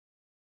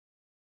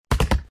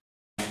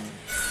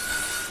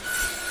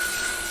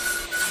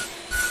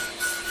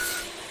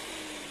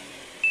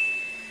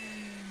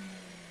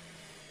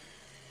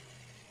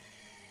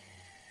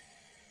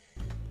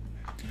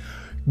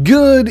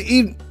Good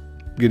evening,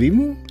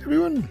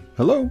 everyone.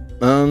 Hello.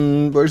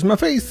 Where's my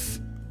face?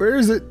 Where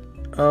is it?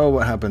 Oh,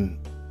 what happened?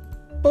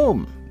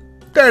 Boom.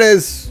 There it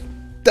is.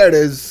 There it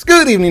is.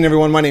 Good evening,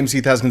 everyone. My name's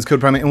Heath, Haskins, Code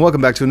Primate, and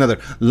welcome back to another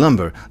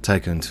Lumber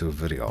Tycoon 2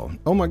 video.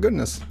 Oh my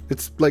goodness.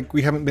 It's like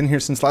we haven't been here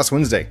since last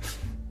Wednesday.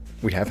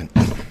 We haven't.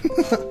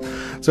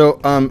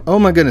 So, oh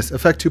my goodness.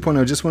 Effect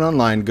 2.0 just went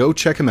online. Go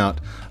check him out.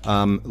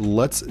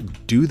 Let's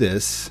do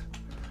this.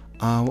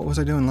 What was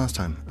I doing last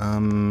time?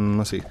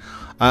 Let's see.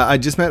 I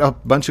just met a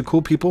bunch of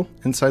cool people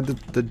inside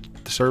the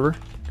server.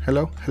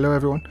 Hello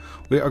everyone.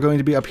 We are going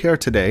to be up here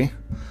today,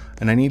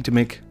 and I need to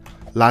make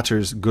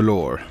ladders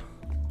galore.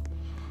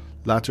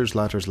 Ladders.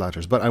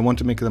 But I want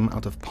to make them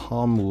out of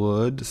palm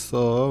wood,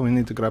 so we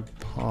need to grab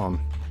palm.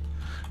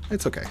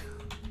 It's okay.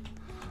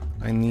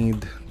 I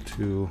need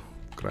to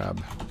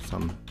grab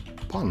some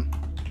palm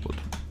wood.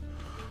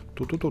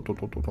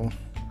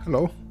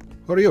 Hello.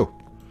 Who are you?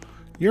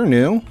 You're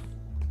new.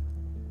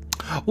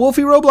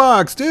 Wolfie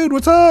Roblox, dude,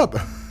 what's up?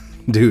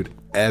 Dude,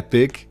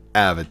 epic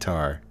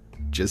avatar.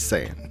 Just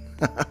saying.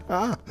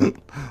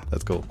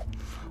 That's cool.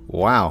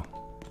 Wow.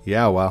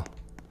 Yeah, wow.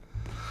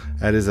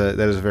 That is a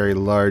very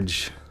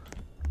large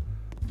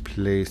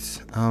place.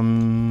 Do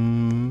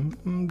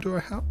I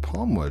have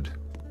palm wood?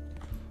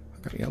 I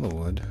got yellow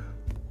wood.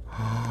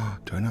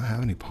 Do I not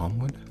have any palm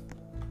wood?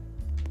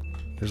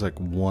 There's like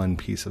one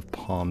piece of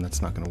palm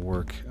that's not gonna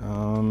work.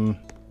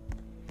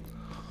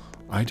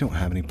 I don't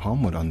have any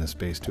palm wood on this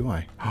base, do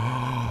I?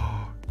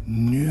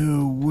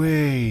 No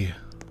way.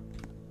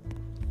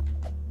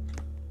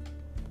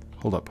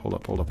 Hold up.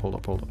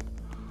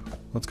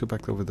 Let's go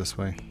back over this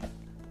way.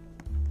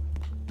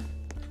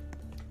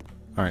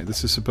 Alright,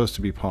 this is supposed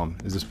to be palm.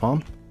 Is this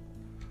palm?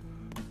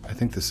 I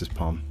think this is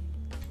palm.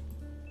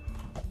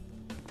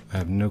 I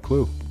have no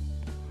clue.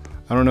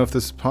 I don't know if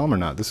this is palm or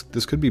not.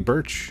 This could be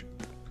birch.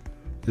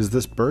 Is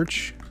this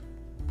birch?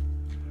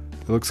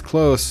 It looks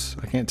close.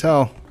 I can't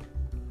tell.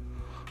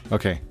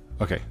 Okay.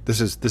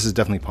 This is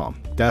definitely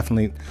palm.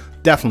 Definitely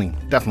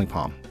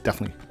palm.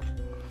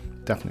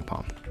 Definitely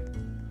palm.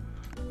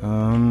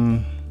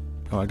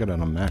 Oh, I got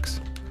it on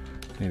max.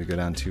 I need to go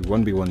down to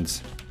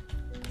 1v1s.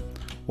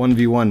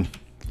 1v1.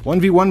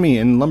 1v1 me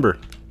in lumber.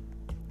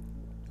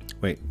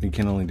 Wait, you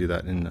can only do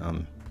that in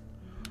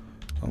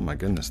oh my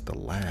goodness, the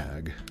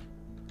lag.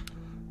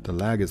 The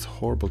lag is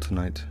horrible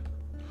tonight.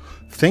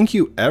 Thank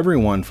you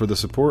everyone for the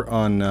support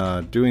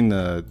on doing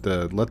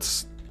the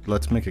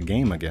let's make a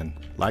game again.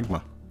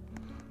 Lagma.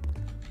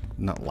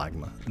 Not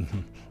Lagma.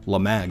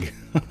 Lamag.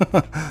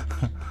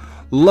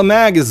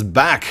 Lamag is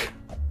back!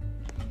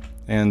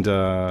 And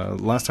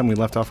last time we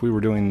left off we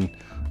were doing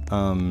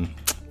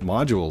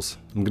modules.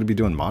 I'm gonna be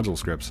doing module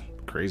scripts.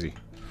 Crazy.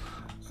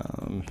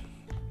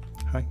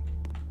 Hi.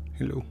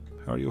 Hello.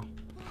 How are you?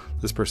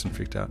 This person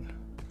freaked out.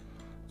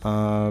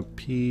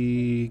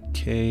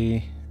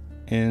 PK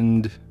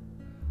ends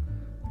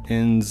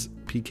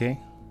PK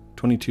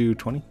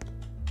 2220.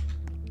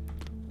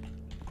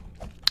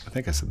 I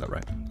think I said that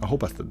right. I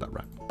hope I said that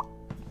right.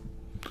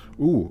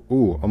 Ooh,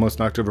 almost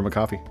knocked over my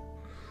coffee.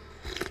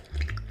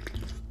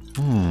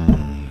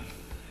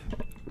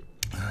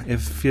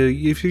 If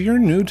you're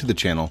new to the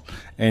channel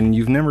and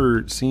you've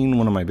never seen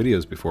one of my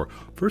videos before,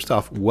 first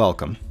off,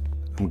 welcome.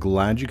 I'm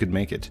glad you could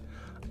make it.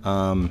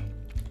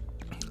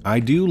 I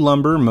do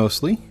lumber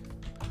mostly.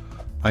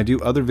 I do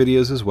other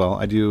videos as well.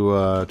 I do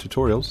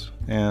tutorials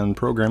and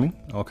programming,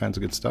 all kinds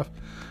of good stuff.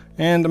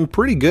 And I'm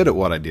pretty good at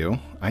what I do,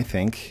 I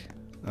think.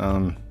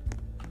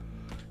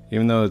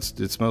 Even though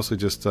it's mostly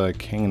just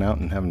hanging out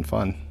and having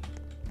fun.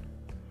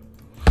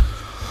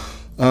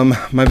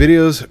 My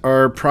videos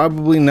are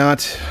probably not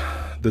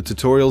the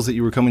tutorials that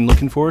you were coming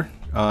looking for.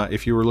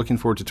 If you were looking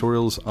for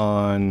tutorials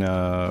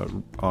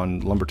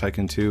on Lumber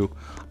Tycoon 2,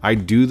 I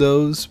do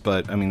those,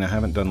 but I mean I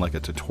haven't done like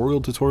a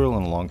tutorial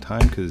in a long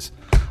time because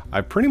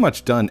I've pretty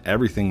much done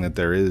everything that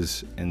there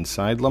is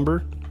inside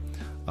Lumber.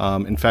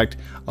 In fact,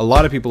 a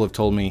lot of people have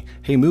told me,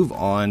 hey, move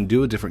on,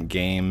 do a different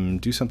game,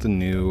 do something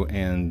new,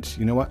 and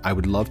you know what? I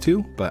would love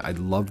to, but I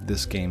loved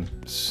this game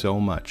so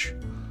much.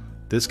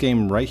 This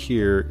game right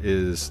here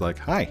is like,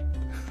 hi,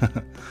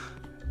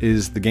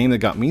 is the game that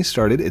got me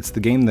started. It's the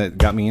game that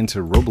got me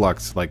into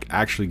Roblox, like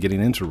actually getting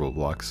into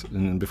Roblox.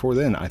 And before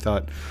then, I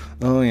thought,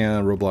 oh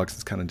yeah, Roblox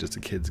is kind of just a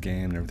kid's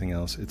game and everything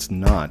else. It's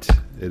not.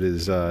 It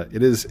is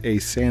a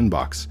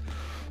sandbox.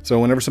 So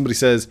whenever somebody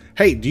says,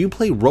 hey, do you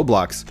play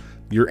Roblox?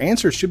 Your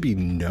answer should be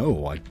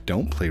no, I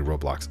don't play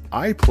Roblox.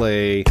 I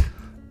play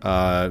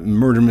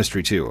Murder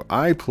Mystery 2.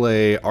 I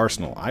play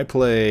Arsenal. I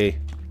play...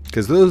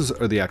 because those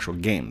are the actual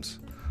games.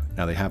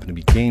 Now they happen to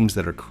be games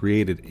that are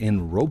created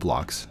in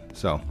Roblox.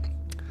 So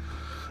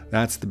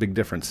that's the big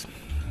difference.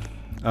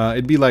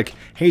 It'd be like,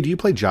 hey, do you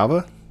play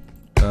Java?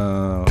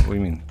 What do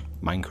you mean?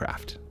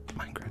 Minecraft.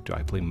 Minecraft. Do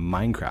I play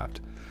Minecraft?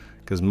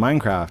 Because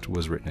Minecraft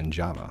was written in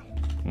Java.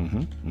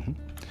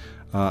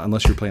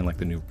 Unless you're playing like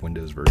the new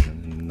Windows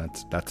version, and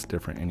that's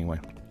different anyway.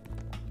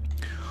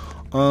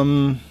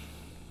 Oh,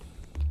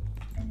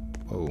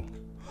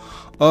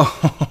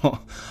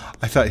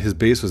 I thought his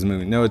base was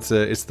moving. No, it's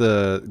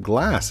the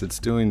glass. It's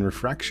doing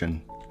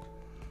refraction.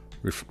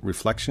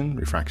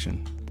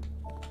 Refraction.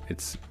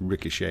 It's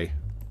ricochet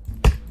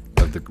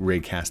of the ray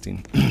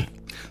casting.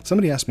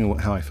 Somebody asked me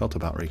how I felt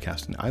about ray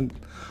casting.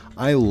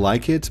 I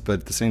like it, but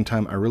at the same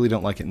time, I really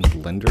don't like it in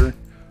Blender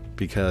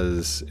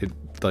because it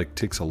like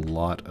takes a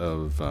lot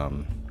of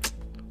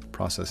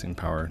processing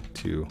power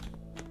to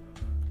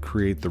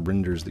create the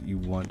renders that you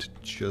want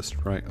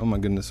just right. Oh my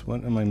goodness,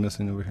 what am I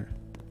missing over here?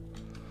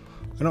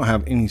 I don't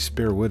have any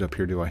spare wood up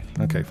here, do I?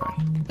 Okay,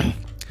 fine.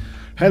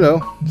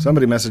 Hello,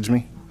 somebody messaged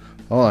me.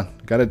 Hold on,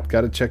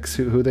 gotta check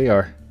who they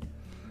are.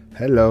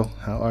 Hello,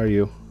 how are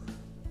you?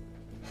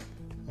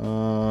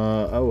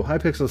 Oh,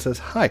 Hypixel says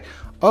hi.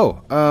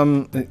 Oh,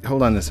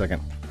 hold on a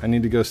second. I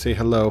need to go say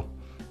hello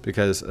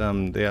because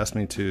they asked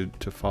me to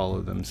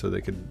follow them so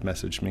they could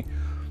message me.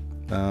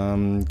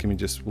 Give me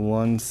just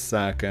 1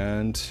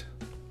 second.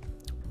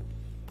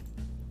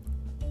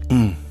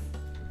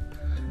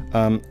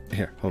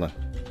 Here, hold on.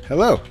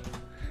 Hello.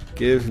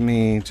 Give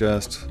me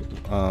just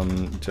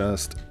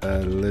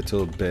a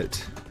little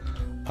bit.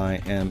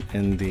 I am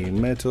in the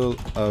middle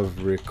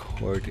of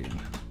recording.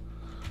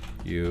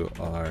 You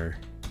are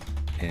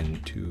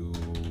in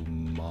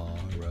tomorrow's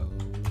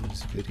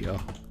video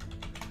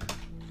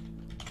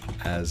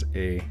as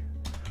a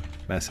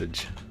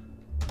message.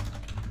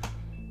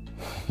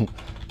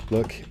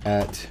 Look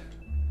at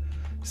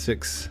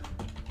 6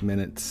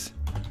 minutes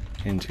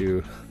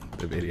into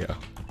the video.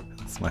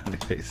 Smiley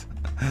face.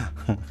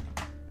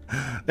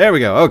 There we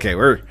go. Okay,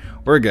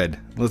 we're good.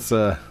 Let's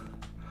oh,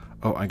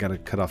 I gotta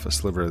cut off a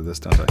sliver of this,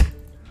 don't I?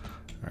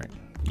 Alright.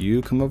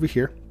 You come over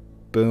here.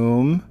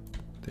 Boom.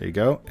 There you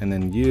go. And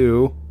then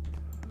you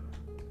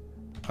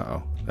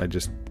uh-oh. I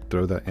just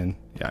throw that in.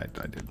 Yeah, I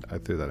did. I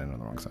threw that in on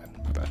the wrong side.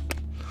 My bad.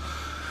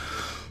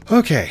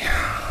 Okay.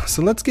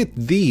 So let's get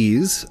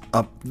these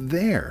up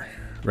there.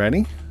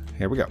 Ready?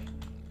 Here we go.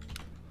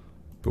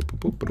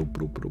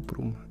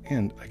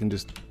 And I can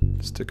just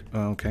stick.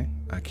 Okay,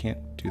 I can't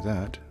do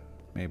that.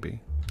 Maybe.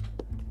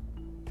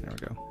 There we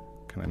go.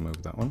 Can I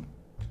move that one?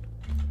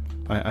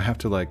 I have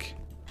to like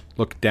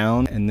look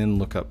down and then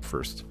look up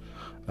first.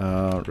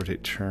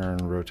 Rotate, turn,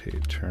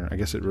 rotate, turn. I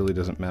guess it really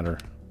doesn't matter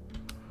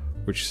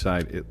which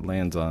side it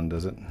lands on,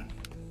 does it?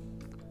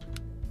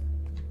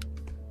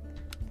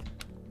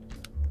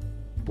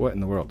 What in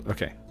the world?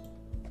 Okay.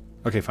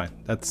 Okay, fine.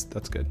 That's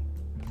good.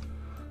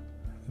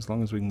 As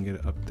long as we can get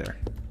it up there.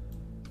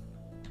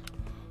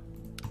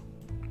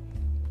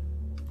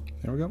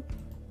 There we go.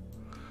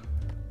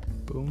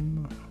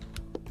 Boom.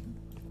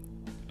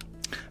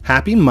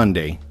 Happy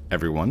Monday,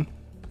 everyone.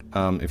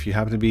 If you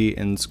happen to be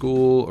in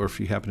school or if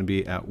you happen to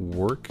be at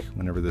work,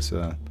 whenever this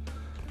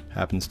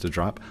happens to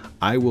drop,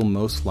 I will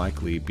most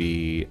likely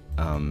be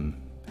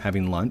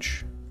having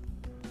lunch.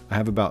 I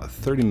have about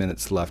 30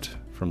 minutes left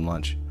from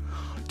lunch.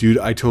 Dude,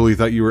 I totally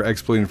thought you were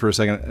exploiting for a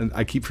second, and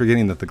I keep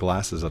forgetting that the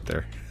glass is up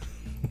there.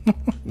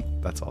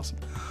 That's awesome.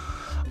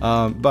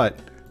 But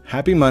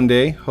happy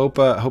Monday. Hope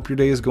your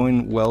day is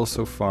going well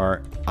so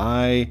far.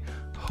 I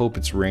hope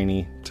it's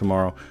rainy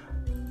tomorrow.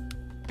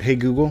 Hey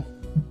Google,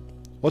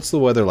 what's the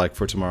weather like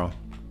for tomorrow?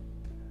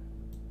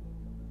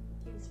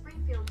 In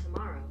Springfield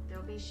tomorrow,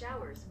 there'll be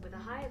showers with a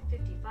high of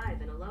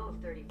 55 and a low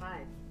of 35.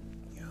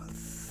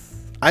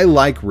 Yes. I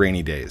like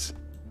rainy days.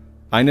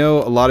 I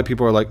know a lot of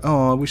people are like,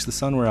 oh, I wish the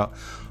sun were out.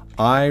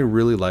 I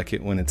really like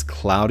it when it's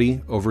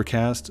cloudy,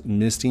 overcast,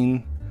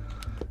 misting.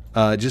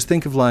 Just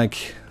think of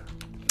like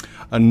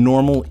a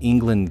normal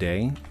England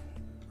day,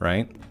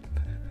 right?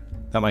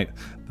 That might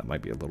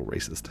be a little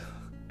racist.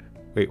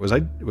 Wait, was I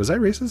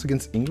racist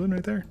against England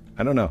right there?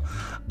 I don't know.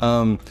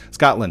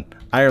 Scotland,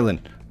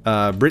 Ireland,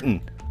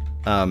 Britain,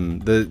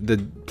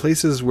 the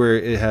places where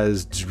it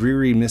has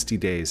dreary, misty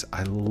days.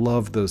 I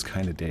love those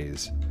kind of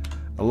days.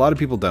 A lot of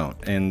people don't,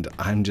 and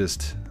I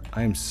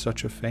am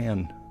such a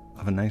fan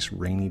of a nice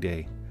rainy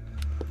day.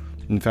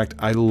 In fact,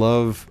 I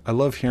love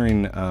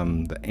hearing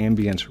the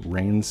ambient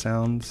rain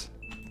sounds.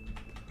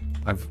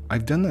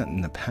 I've done that in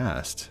the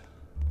past.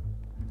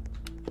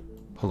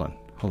 Hold on.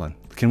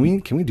 Can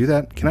we do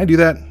that? Can I do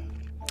that?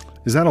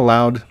 Is that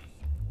allowed?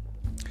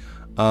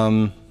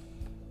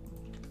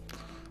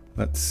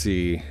 Let's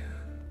see.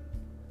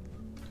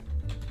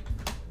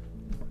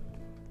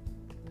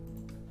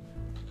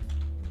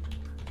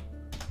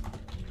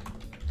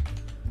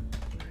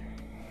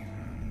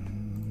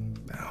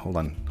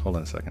 Hold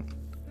on a second.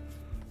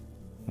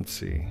 Let's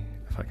see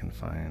if I can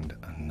find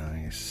a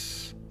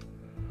nice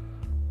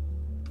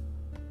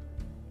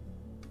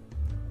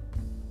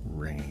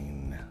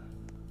rain.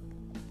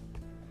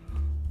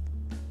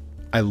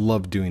 I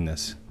love doing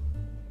this.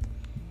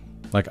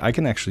 Like, I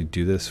can actually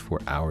do this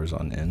for hours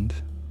on end.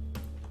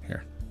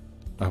 Here,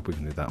 I hope we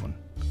can do that one.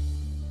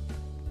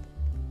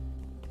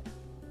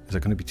 Is that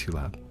going to be too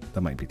loud?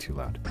 That might be too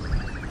loud.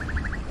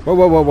 Whoa,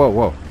 whoa, whoa, whoa,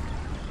 whoa.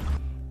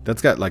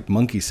 That's got like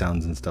monkey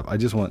sounds and stuff. I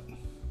just want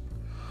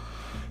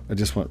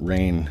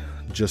rain,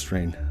 just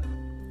rain.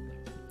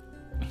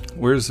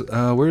 Where's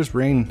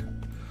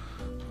rain?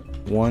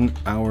 1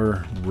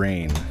 hour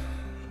rain.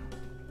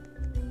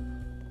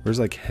 Where's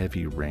like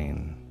heavy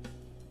rain?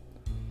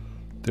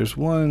 There's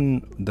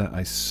one that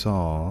I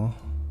saw.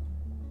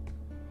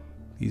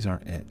 These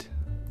aren't it.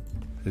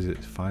 Is it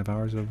 5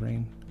 hours of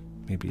rain?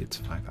 Maybe it's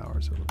 5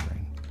 hours of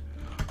rain.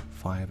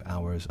 5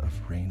 hours of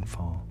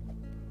rainfall.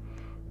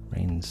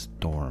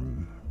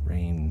 Rainstorm.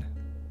 Rain.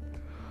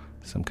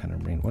 Some kind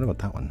of rain. What about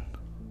that one?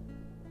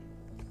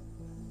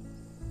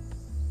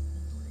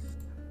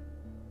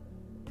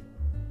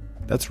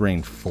 That's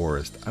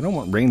rainforest. I don't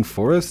want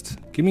rainforest.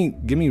 Give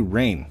me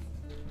rain.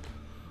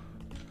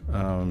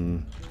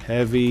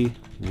 Heavy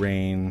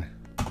rain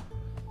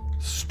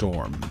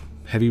storm.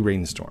 Heavy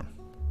rainstorm.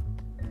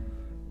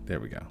 There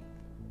we go.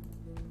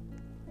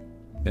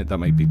 That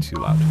might be too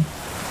loud.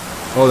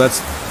 Oh,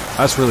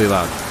 that's really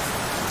loud.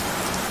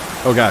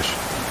 Oh gosh.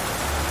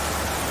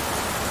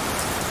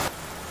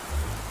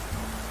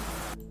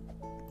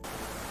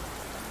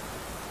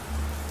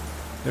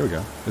 There we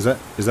go. Is that?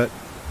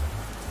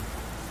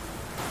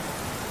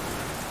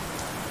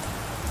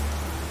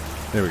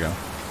 There we go.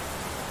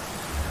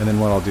 And then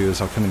what I'll do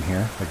is I'll come in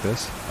here like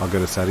this. I'll go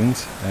to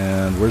settings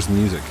and where's the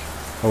music?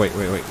 Oh wait.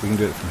 We can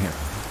do it from here.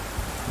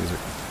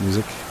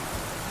 Music.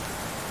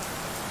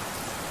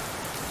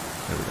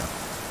 There we go.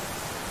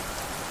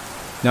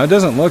 Now it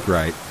doesn't look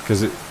right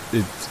because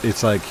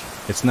it's like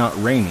it's not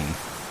raining.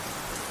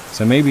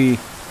 So maybe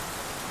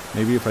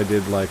if I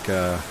did like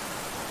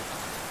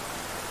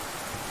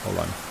hold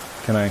on.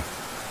 Can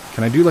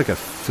I do like a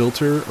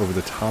filter over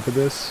the top of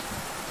this?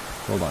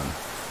 Hold on.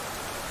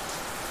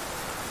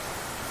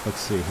 Let's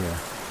see here.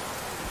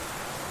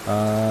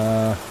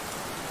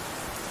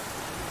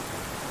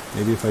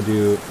 Maybe if I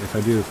do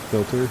a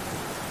filter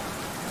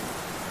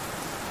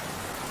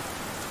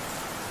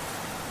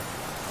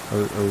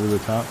over the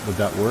top, would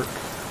that work?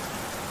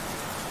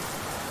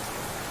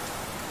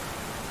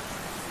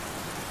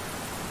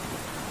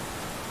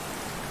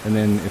 And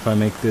then if I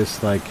make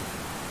this like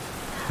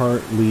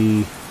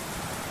partly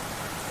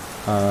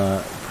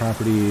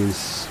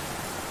properties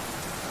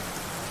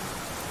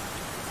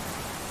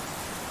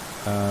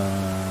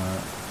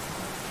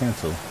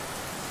cancel.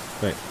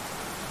 Wait.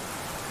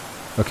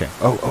 Okay.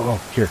 Oh,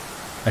 here.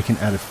 I can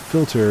add a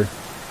filter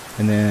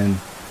and then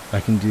I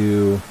can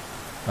do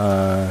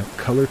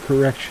color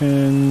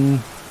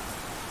correction,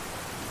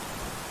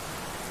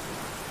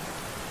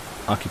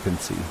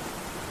 occupancy.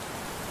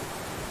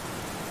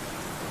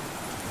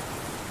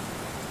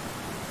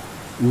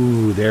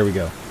 Ooh, there we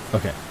go.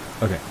 Okay.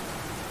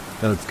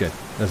 That looks good.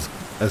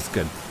 That's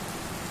good.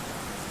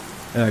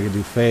 And I can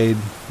do fade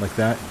like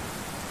that.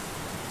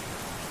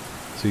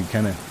 So you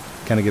kind of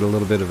get a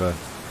little bit of a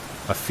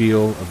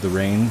feel of the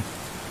rain.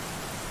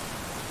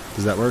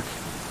 Does that work?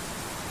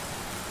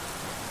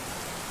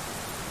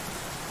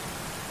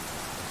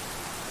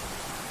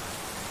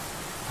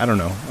 I don't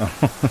know.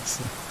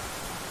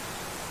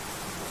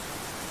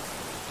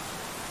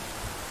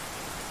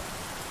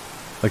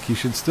 Like you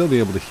should still be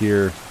able to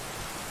hear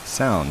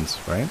sounds,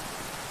 right?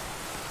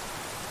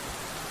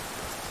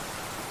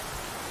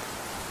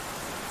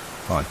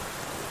 Hold on.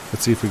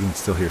 Let's see if we can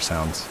still hear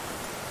sounds.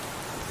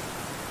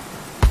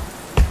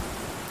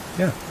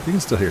 Yeah, you can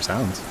still hear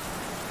sounds.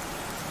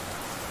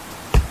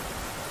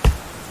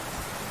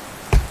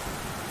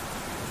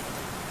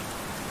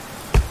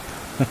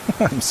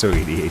 I'm so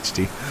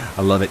ADHD.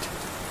 I love it.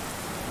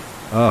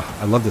 Oh,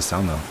 I love the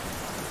sound though.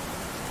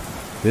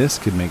 This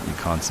could make me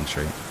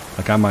concentrate.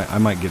 Like I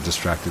might get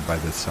distracted by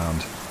this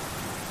sound.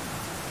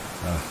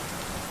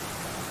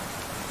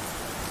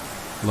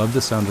 Love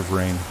the sound of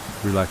rain,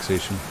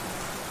 relaxation.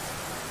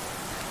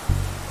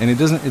 And it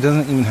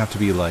doesn't even have to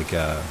be like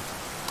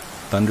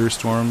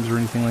thunderstorms or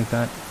anything like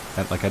that.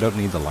 Like I don't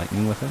need the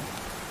lightning with it.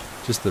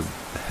 Just the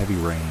heavy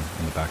rain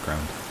in the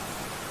background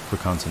for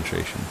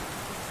concentration.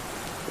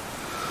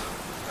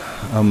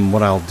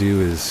 What I'll do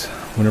is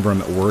whenever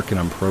I'm at work and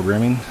I'm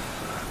programming,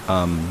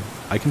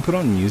 I can put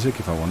on music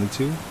if I wanted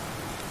to.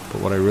 But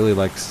what I really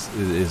like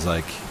is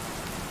like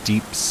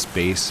deep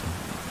space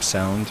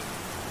sound,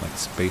 like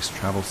space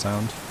travel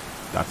sound.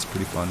 That's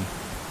pretty fun.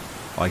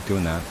 I like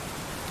doing that.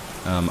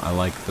 I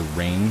like the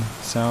rain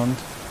sound.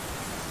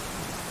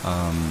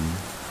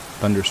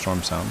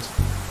 Thunderstorm sounds.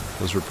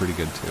 Those were pretty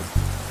good too.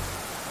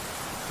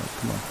 Oh,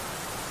 come on.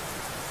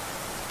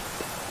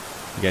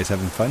 You guys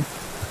having fun?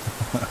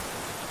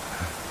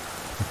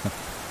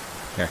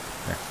 Here.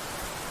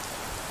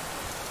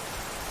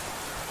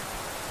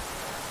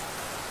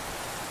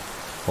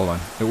 Hold on.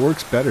 It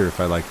works better if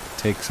I like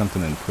take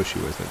something and push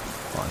you with it.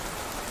 Hold on.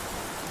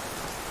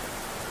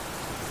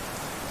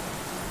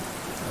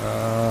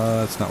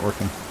 That's not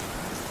working.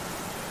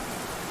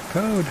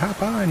 Code,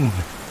 hop on.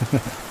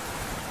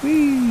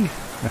 Whee!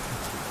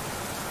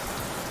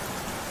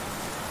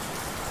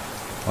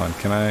 Hold on.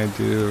 Can I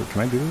do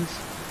this?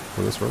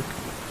 Will this work?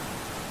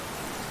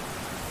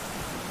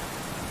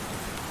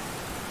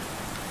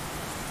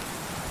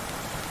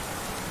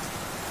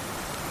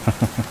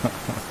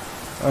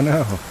 Oh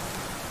no.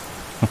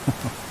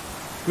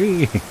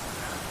 Whee!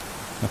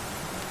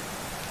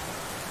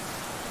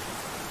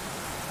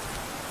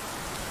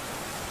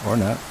 Or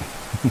not.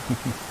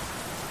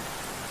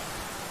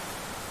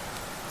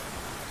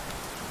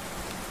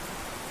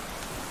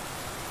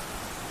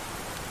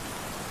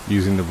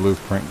 Using the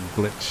blueprint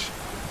glitch.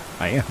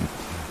 I am.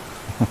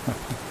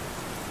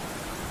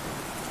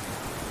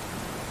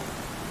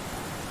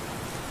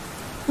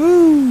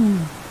 Woo!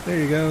 There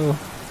you go.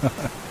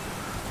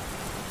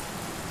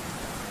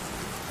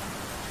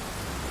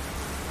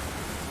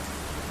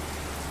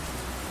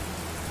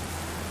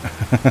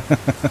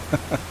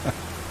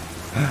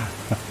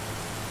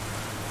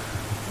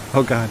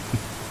 Oh God.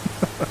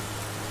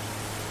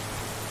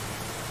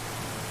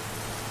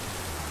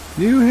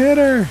 You hit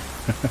her.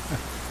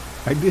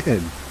 I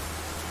did.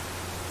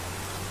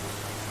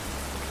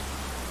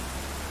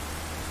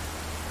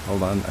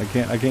 Hold on, I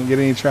can't get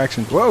any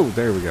traction. Whoa,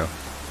 there we go.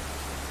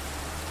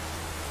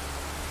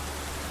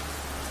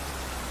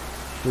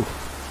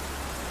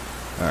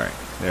 All right,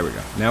 there we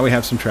go. Now we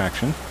have some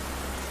traction.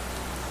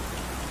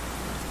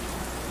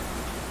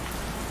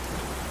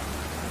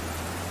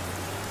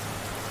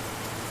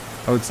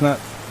 Oh, it's not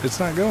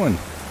going.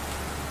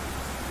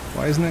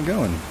 Why isn't it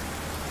going?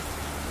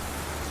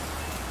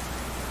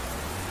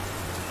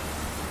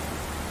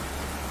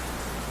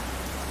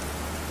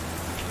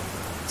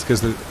 It's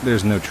because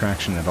there's no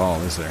traction at all,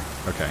 is there?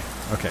 Okay,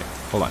 okay.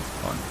 Hold on.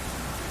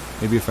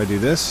 Maybe if I do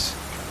this.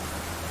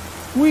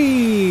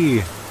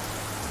 Whee!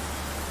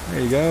 There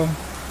you go.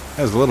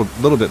 That was a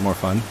little bit more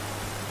fun.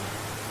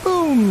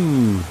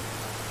 Boom!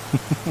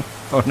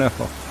 Oh no.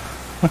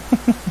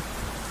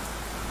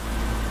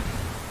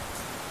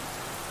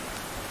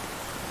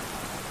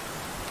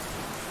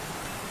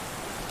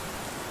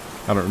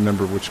 I don't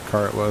remember which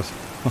car it was.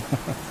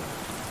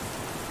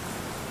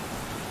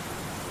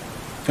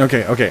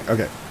 Okay.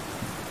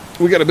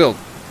 We gotta build.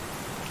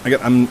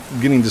 I'm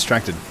getting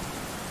distracted.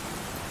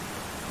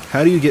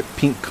 How do you get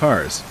pink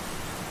cars?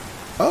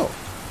 Oh.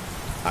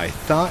 I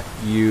thought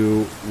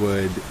you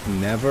would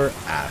never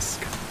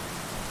ask.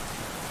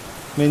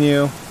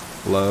 Menu.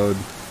 Load.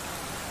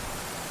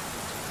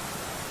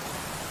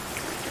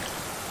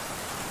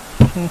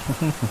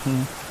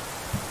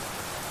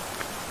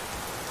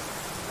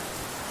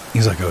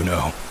 He's like, oh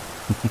no.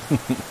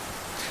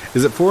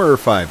 Is it 4 or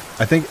 5?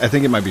 I think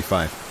it might be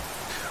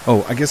 5.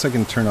 Oh, I guess I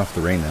can turn off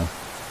the rain now.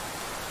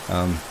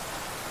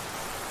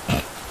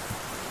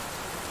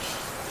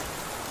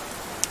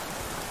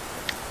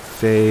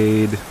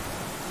 Fade.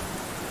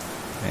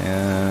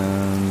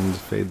 And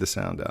fade the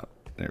sound out.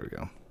 There we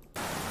go.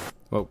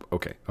 Oh,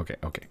 okay.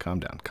 Calm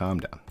down.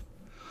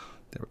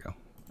 There we go.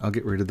 I'll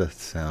get rid of the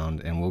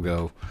sound and we'll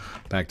go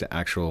back to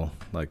actual,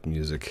 like,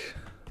 music.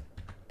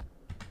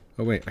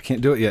 Oh wait, I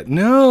can't do it yet.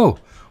 No!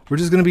 We're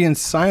just gonna be in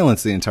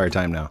silence the entire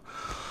time now.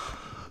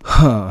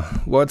 Huh.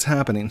 What's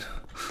happening?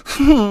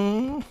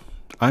 I'm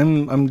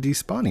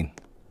despawning.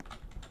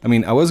 I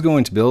mean, I was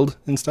going to build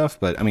and stuff,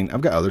 but I mean,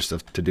 I've got other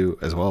stuff to do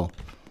as well.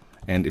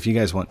 And if you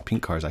guys want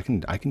pink cars, I can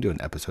do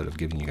an episode of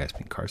giving you guys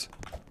pink cars.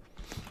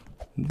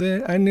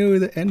 I knew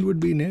the end would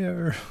be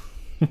near.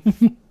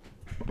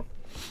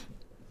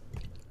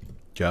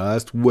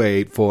 Just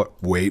wait for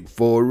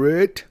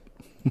it.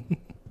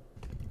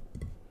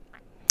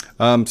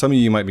 Some of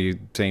you might be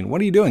saying,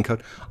 what are you doing,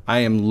 Code? I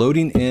am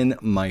loading in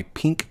my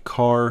pink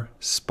car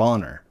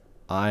spawner.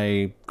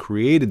 I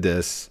created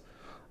this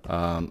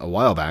a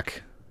while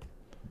back.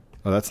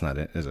 Oh, that's not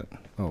it, is it?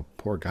 Oh,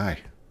 poor guy.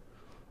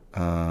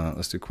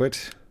 Let's do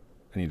quit.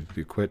 I need to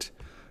do quit.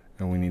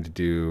 And we need to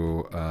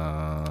do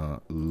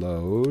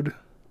load.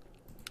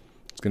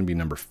 It's going to be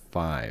number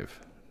 5.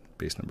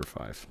 Base number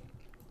 5.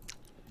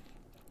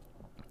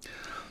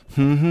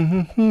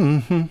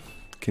 Can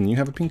you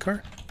have a pink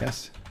car?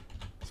 Yes.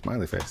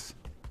 Smiley face.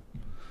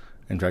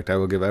 In fact, I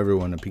will give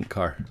everyone a pink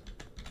car.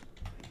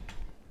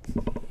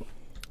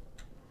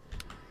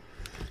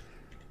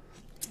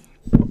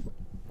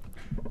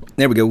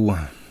 There we go.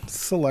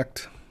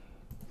 Select.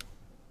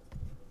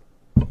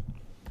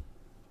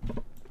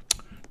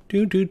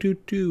 Do do do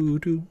do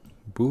do.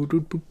 Boo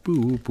do boo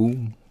boo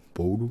boom.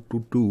 Boo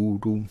do do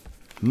do.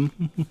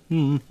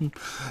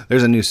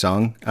 There's a new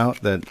song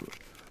out that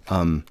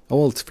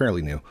well, it's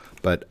fairly new,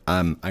 but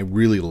I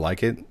really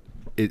like it.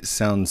 It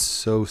sounds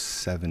so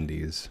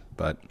 70s,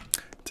 but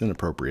it's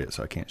inappropriate,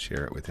 so I can't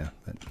share it with you.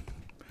 But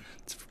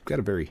it's got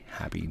a very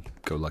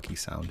happy-go-lucky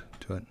sound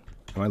to it.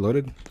 Am I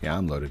loaded? Yeah,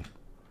 I'm loaded.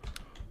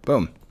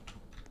 Boom.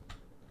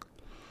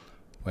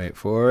 Wait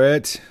for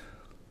it.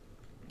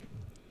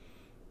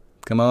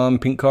 Come on,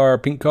 pink car,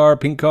 pink car,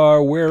 pink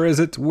car. Where is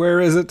it?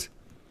 Where is it?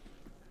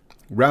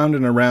 Round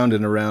and around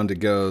and around it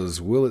goes.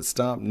 Will it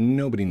stop?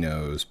 Nobody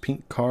knows.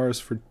 Pink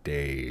cars for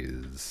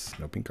days.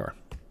 No pink car.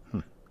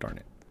 Darn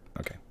it.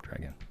 Okay, try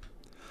again.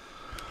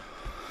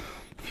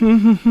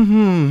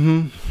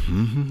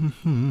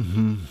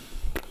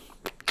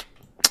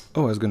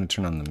 Oh, I was going to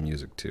turn on the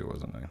music too,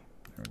 wasn't I? There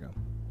we go.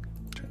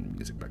 Turn the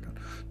music back on.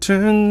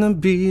 Turn the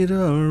beat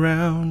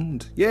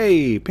around.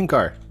 Yay, pink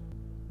car.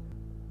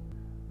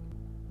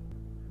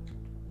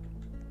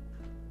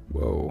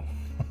 Whoa.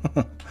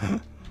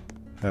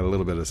 Had a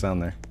little bit of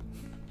sound there.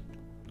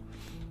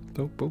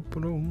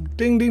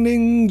 Ding, ding,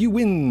 ding, you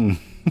win.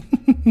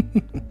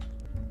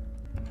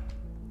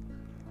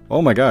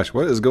 Oh my gosh,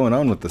 what is going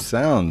on with the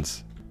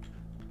sounds?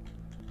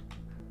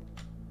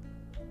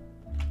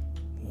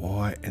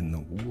 What in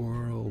the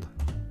world?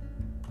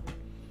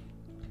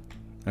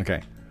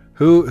 Okay.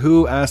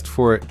 Who asked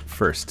for it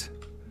first?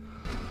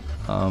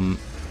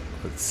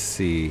 Let's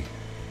see.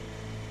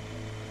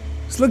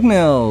 Slick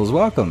Mills,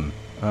 welcome.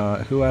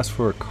 Who asked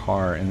for a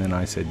car? And then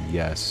I said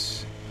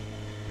yes.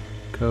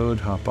 Code,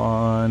 hop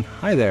on.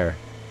 Hi there.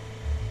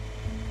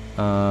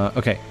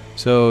 Okay,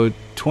 so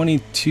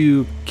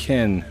 22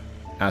 Ken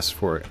asked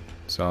for it,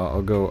 so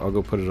I'll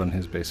go put it on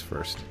his base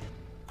first.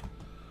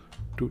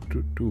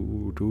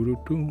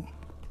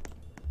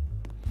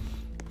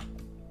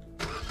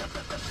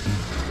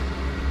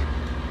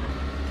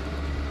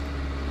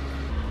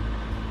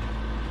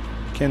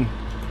 Ken,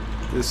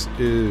 this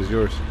is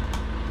yours.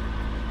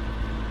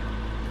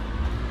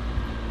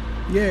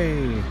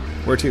 Yay!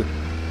 Where to?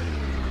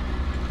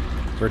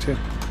 Where to?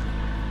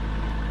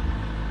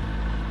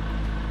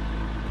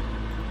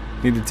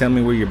 Need to tell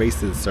me where your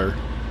base is, sir.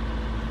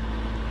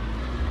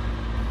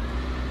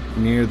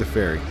 Near the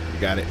ferry. You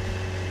got it.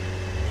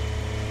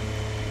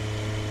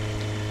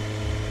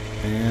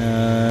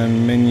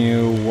 And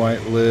menu,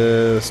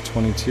 whitelist,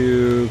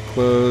 22,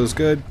 close,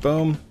 good,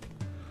 boom.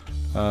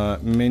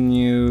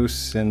 Menu,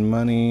 send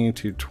money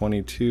to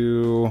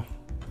 22,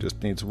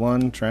 just needs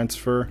one,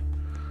 transfer.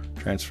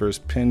 Transfers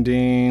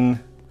pending,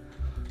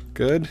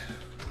 good.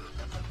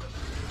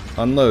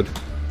 Unload.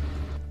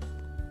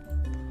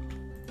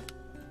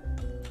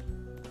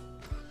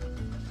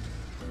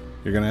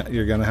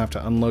 You're gonna have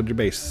to unload your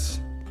base,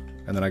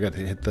 and then I got to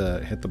hit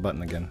the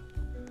button again.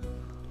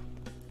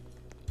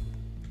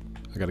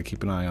 I got to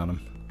keep an eye on him.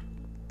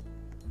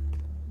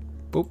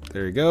 Boop,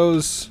 there he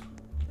goes.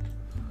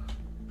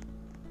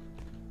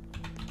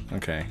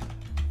 Okay,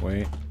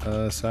 wait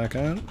a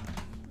second.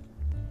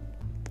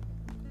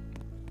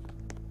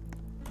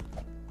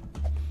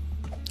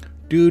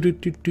 Do do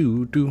do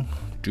do do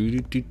do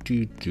do do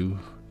do do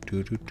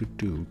do do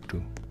do do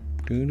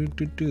do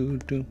do do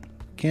do.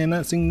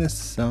 Cannot sing this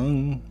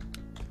song.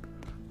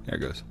 There it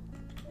goes.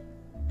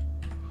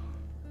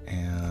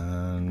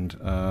 And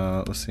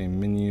let's see,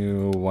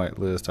 menu,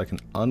 whitelist. I can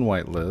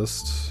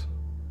unwhitelist.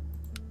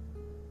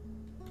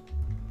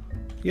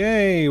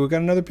 Yay, we got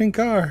another pink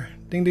car.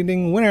 Ding ding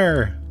ding,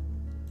 winner.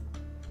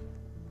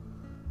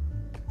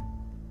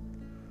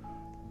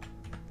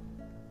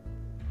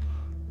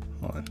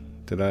 Hold on.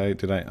 Did I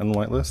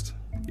unwhitelist?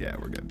 Yeah,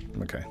 we're good.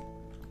 Okay.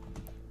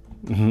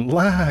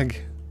 Lag.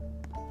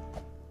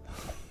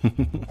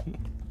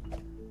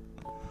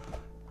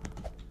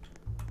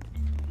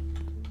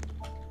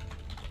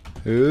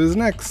 Who's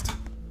next?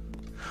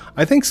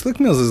 I think Slick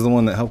Mills is the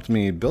one that helped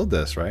me build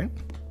this, right?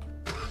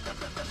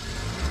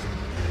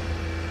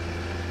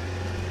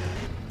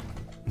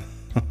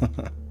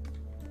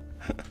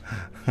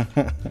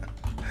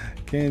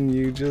 Can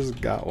you just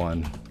got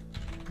one?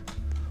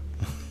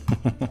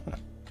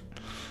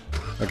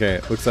 Okay,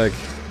 looks like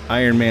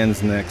Iron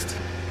Man's next.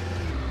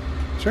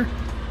 Sure.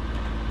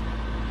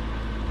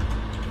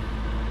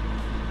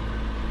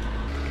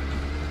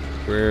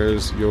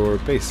 Where's your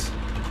base?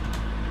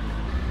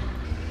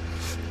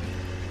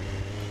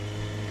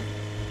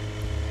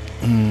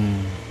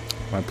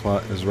 My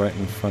plot is right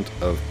in front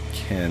of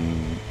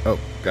Ken. Oh,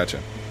 gotcha.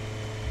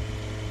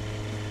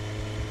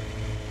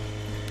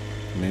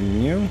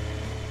 Menu.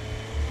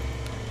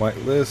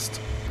 Whitelist.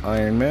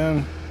 Iron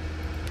Man.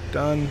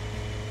 Done.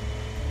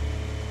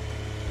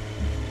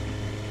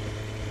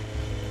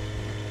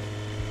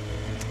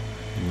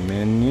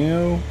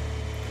 Menu.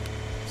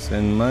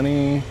 Send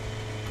money.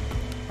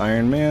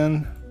 Iron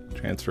Man.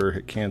 Transfer,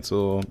 hit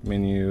cancel.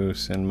 Menu.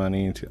 Send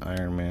money to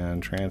Iron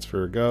Man.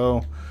 Transfer,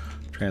 go.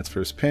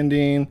 Transfers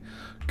pending.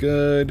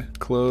 Good.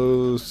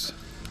 Close.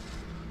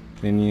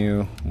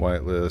 Menu.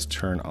 Whitelist.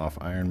 Turn off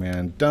Iron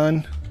Man.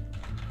 Done.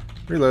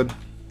 Reload.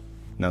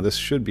 Now this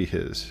should be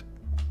his.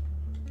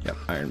 Yep,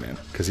 Iron Man,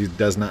 because he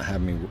does not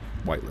have me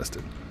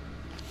whitelisted.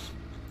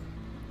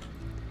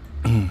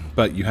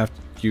 But you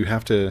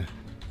have to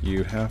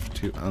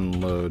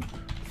unload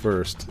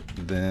first,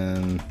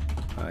 then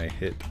I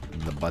hit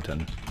the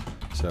button.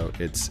 So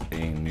it's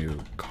a new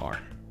car.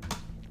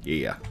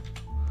 Yeah.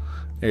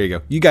 There you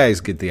go. You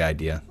guys get the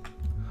idea.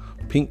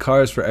 Pink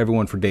cars for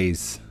everyone for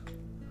days.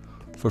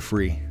 For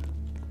free.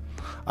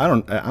 I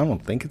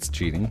don't think it's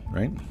cheating,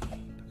 right?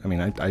 I mean,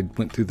 I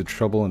went through the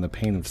trouble and the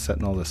pain of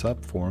setting all this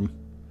up for him.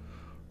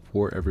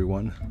 For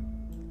everyone.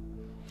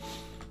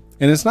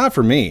 And it's not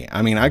for me.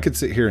 I mean, I could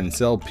sit here and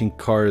sell pink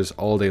cars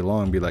all day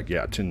long and be like,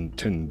 yeah,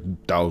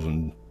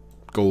 10,000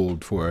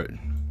 gold for it.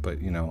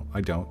 But, you know,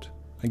 I don't.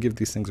 I give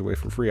these things away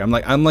for free. I'm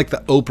like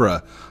the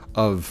Oprah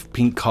of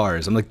pink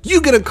cars. I'm like,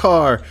 you get a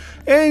car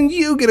and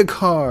you get a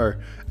car.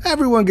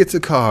 Everyone gets a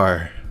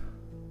car.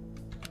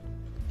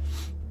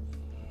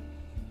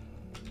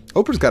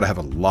 Oprah's got to have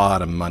a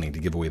lot of money to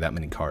give away that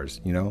many cars,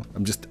 you know?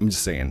 I'm just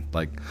saying,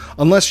 like,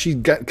 unless she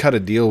cut a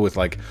deal with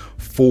like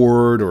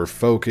Ford or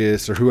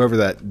Focus or whoever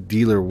that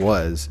dealer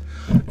was.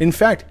 In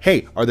fact,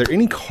 hey, are there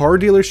any car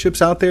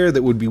dealerships out there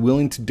that would be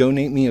willing to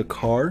donate me a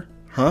car?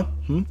 Huh?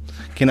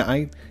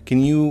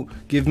 Can you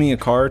give me a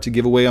car to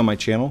give away on my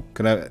channel?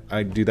 Can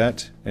I do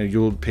that? And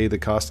you'll pay the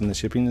cost and the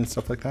shipping and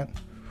stuff like that?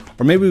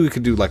 Or maybe we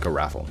could do like a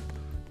raffle.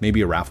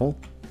 Maybe a raffle?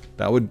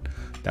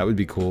 That would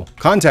be cool.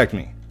 Contact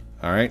me.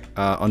 All right,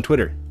 on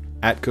Twitter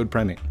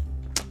 @CodePrimate.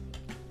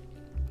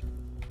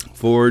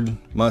 Ford,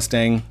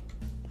 Mustang.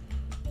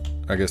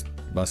 I guess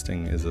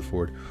Mustang is a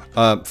Ford.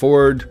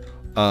 Ford,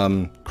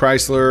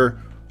 Chrysler,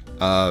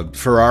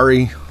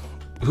 Ferrari,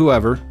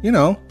 whoever. You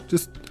know,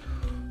 just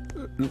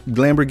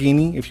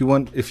Lamborghini if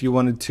you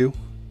wanted to.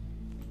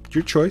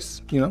 Your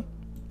choice. You know.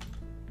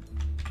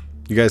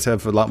 You guys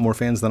have a lot more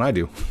fans than I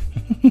do.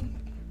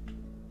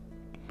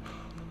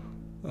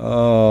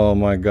 Oh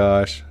my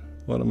gosh.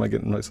 What am I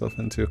getting myself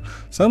into?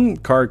 Some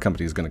car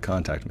company is going to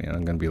contact me and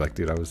I'm going to be like,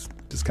 dude, I was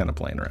just kind of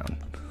playing around.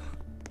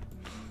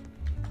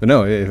 But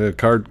no, if a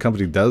car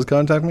company does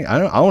contact me, I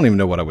don't even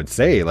know what I would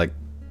say. Like,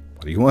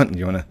 what do you want?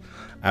 You want an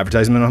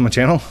advertisement on my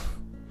channel?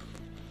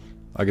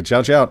 I could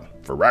shout,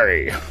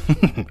 Ferrari.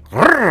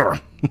 I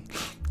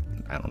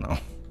don't know.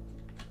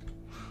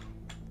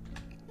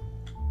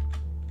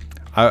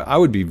 I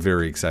would be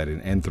very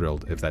excited and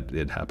thrilled if that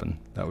did happen.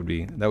 That would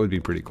be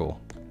pretty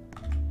cool.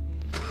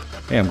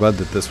 Hey, I'm glad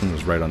that this one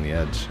was right on the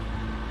edge.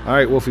 All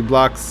right, Wolfie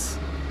Blocks.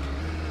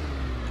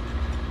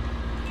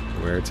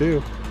 Where to?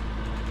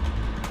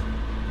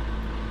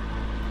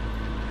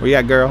 Where you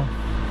at, girl?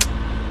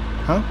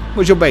 Huh?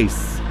 Where's your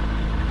base?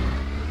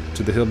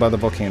 To the hill by the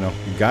volcano.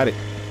 You got it.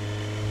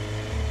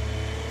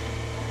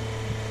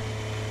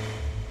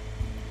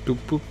 Doop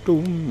boop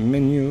doop.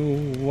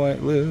 Menu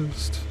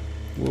whitelist.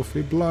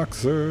 Wolfie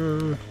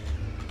Bloxer.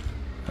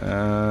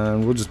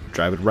 And we'll just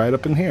drive it right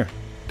up in here.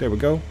 There we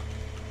go.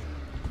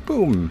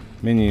 Boom.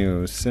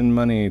 Menu. Send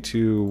money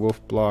to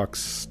Wolf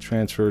Blocks.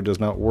 Transfer does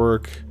not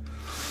work.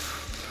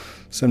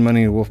 Send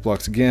money to Wolf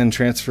Blocks again.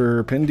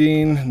 Transfer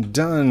pending.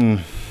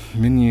 Done.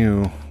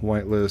 Menu.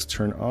 Whitelist.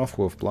 Turn off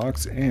Wolf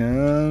Blocks.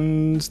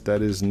 And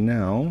that is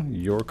now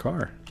your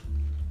car.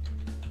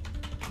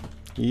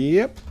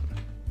 Yep.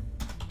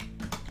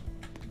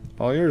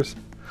 All yours.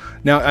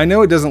 Now, I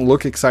know it doesn't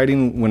look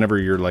exciting whenever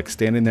you're like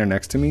standing there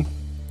next to me,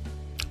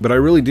 but I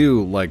really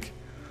do like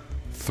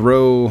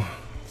throw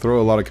a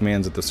lot of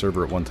commands at the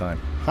server at one time.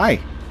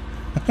 Hi.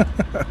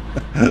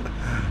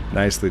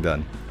 Nicely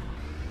done.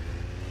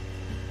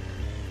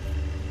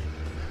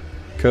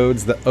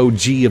 Code's the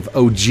OG of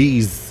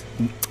OGs.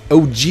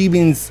 OG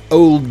means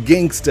old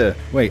gangsta.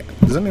 Wait,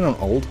 does that mean I'm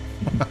old?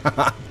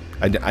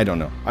 I don't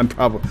know.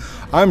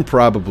 I'm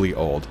probably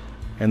old,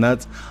 and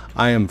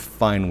I am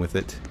fine with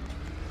it.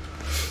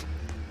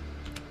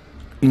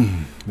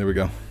 There we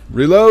go.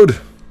 Reload.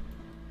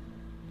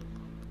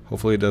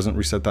 Hopefully it doesn't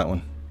reset that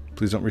one.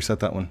 Please don't reset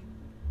that one.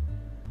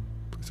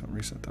 Please don't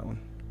reset that one.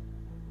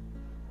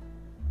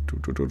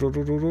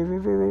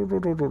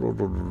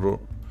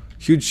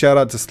 Huge shout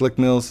out to Slick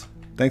Mills.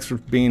 Thanks for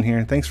being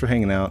here. Thanks for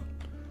hanging out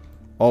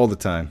all the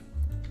time.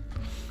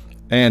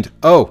 And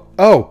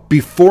oh,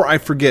 before I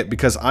forget,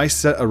 because I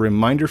set a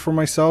reminder for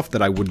myself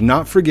that I would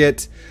not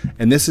forget,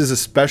 and this is a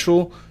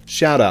special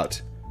shout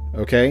out.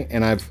 Okay,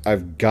 and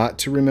I've got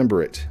to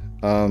remember it.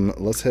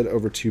 Let's head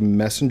over to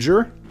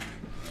Messenger.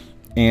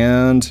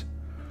 And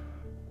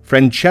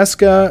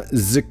Francesca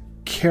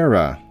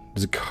Zakara.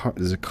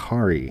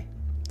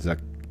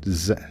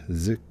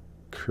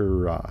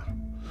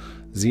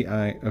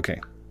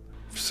 Okay.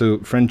 So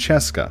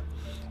Francesca,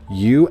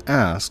 you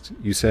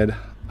said,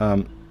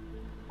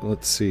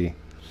 let's see.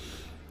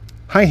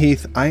 Hi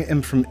Heath, I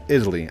am from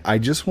Italy. I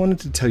just wanted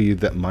to tell you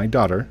that my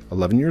daughter,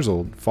 11 years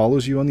old,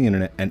 follows you on the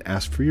internet and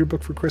asked for your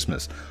book for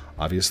Christmas.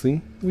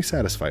 Obviously, we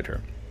satisfied her.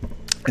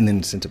 And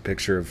then sent a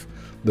picture of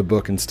the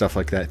book and stuff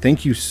like that.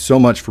 Thank you so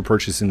much for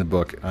purchasing the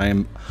book. I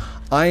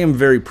am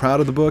very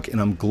proud of the book,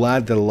 and I'm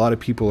glad that a lot of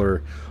people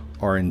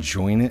are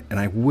enjoying it, and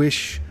I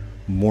wish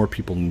more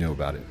people knew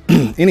about it.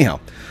 Anyhow,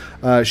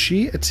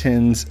 she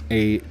attends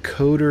a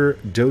coder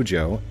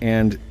dojo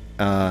and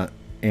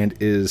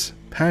is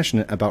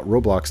passionate about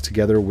Roblox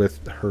together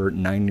with her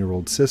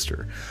 9-year-old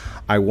sister.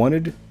 I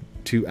wanted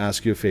to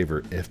ask you a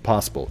favor, if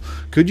possible.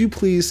 Could you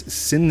please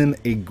send them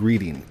a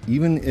greeting,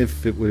 even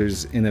if it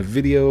was in a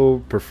video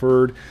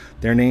preferred?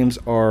 Their names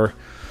are,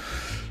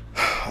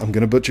 I'm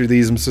gonna butcher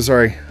these, I'm so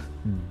sorry.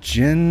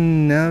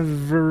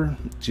 Ginevra,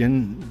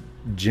 Ginevra.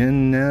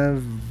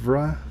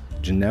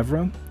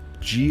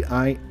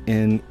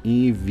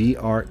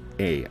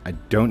 I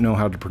don't know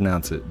how to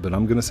pronounce it, but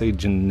I'm gonna say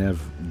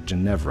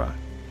Ginevra.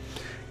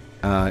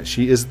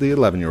 She is the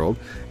 11-year-old,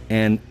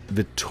 and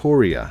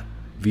Vittoria,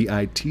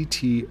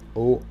 Vittoria,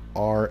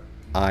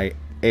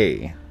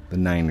 the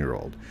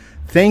 9-year-old.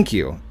 Thank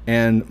you,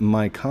 and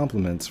my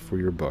compliments for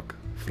your book,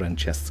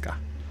 Francesca.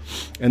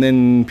 And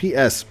then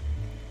P.S.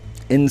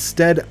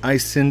 Instead, I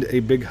send a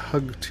big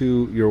hug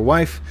to your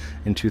wife.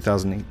 In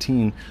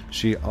 2018,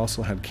 she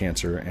also had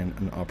cancer and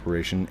an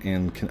operation,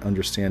 and can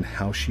understand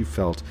how she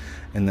felt,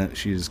 and that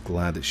she is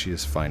glad that she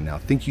is fine now.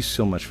 Thank you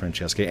so much,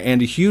 Francesca,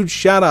 and a huge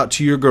shout out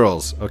to your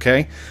girls.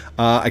 Okay,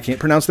 I can't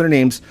pronounce their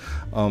names.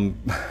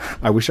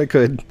 I wish I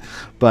could,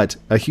 but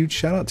a huge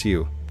shout out to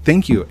you.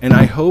 thank you. And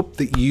I hope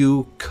that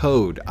you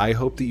code. I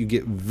hope that you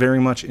get very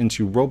much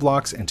into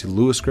Roblox and to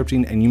Lua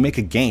scripting and you make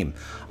a game.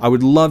 I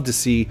would love to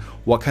see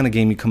what kind of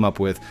game you come up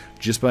with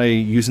just by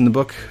using the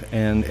book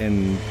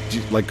and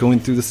like going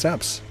through the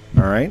steps.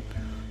 All right?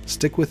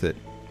 Stick with it.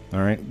 All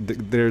right?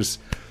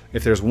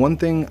 If there's one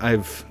thing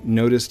I've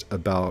noticed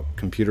about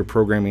computer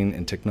programming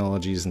and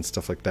technologies and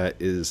stuff like that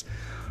is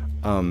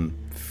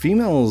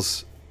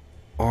females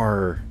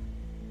are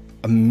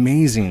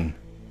amazing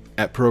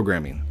at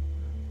programming.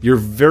 You're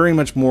very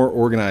much more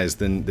organized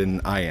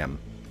than I am.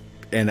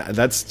 And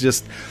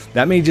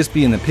that may just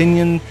be an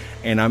opinion,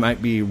 and I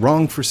might be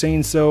wrong for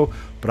saying so,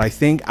 but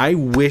I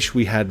wish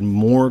we had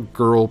more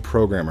girl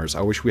programmers.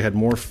 I wish we had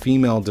more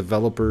female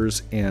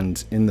developers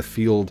and in the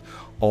field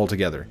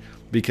altogether,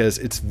 because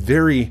it's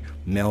very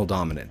male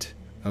dominant.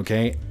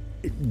 Okay?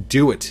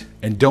 Do it,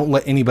 and don't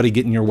let anybody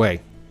get in your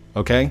way.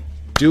 Okay?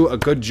 Do a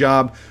good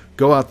job.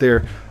 Go out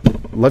there.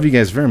 Love you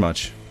guys very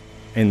much.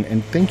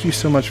 And thank you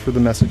so much for the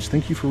message.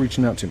 Thank you for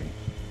reaching out to me.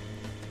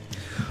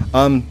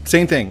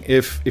 Same thing.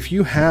 If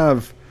you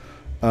have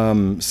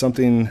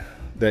something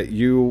that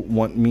you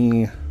want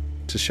me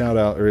to shout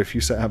out, or if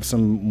you have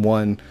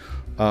someone,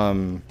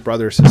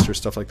 brother, sister,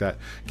 stuff like that,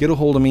 get a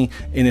hold of me.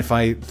 And if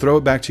I throw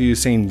it back to you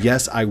saying,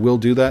 yes, I will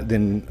do that,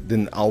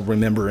 then I'll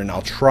remember and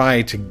I'll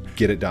try to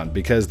get it done.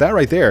 Because that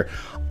right there,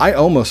 I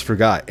almost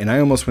forgot. And I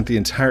almost went the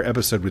entire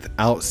episode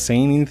without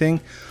saying anything.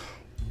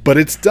 But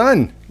it's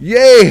done.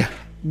 Yay!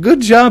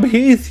 Good job,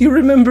 Heath. You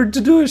remembered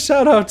to do a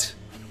shout out.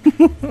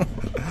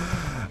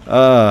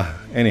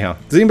 Anyhow,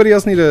 does anybody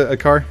else need a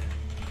car?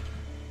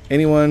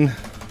 Anyone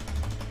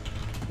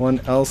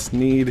else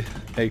need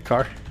a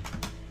car?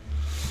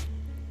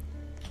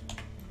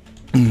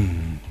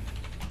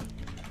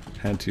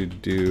 Had to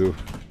do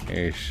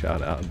a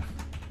shout out.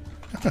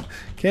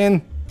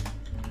 Ken,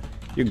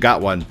 you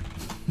got one.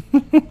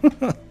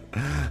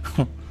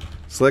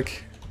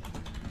 Slick,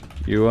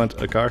 you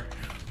want a car?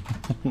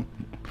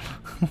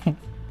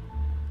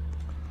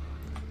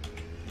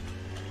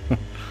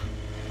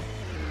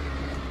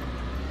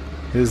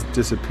 His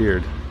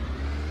disappeared.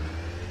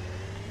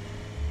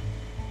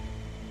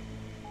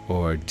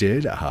 Or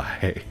did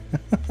I?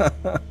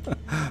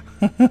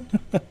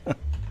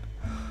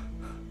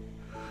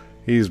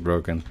 He's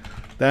broken.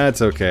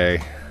 That's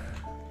okay.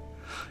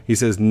 He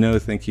says no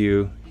thank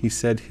you. He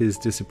said his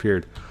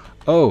disappeared.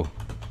 Oh,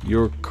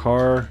 your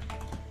car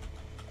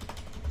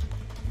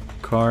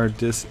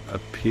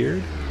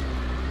disappeared?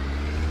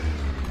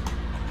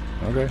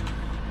 Okay.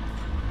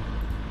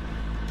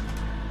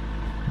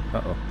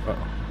 Uh-oh,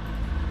 uh-oh.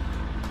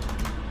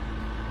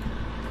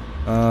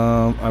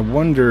 I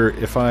wonder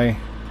if I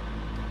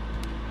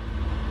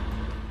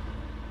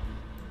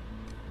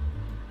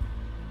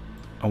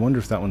wonder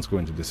if that one's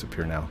going to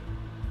disappear now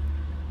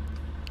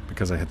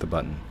because I hit the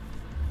button.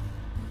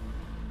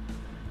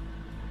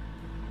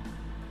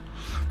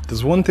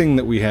 There's one thing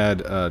that we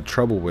had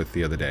trouble with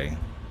the other day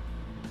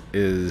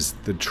is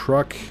the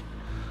truck,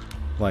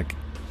 like,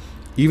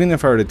 even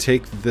if I were to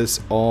take this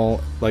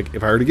all, like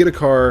if I were to get a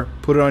car,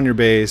 put it on your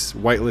base,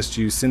 whitelist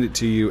you, send it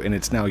to you, and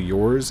it's now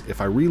yours, if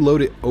I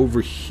reload it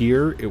over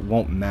here, it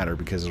won't matter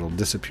because it'll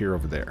disappear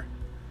over there.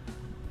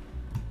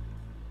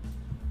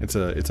 It's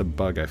a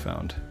bug I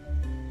found.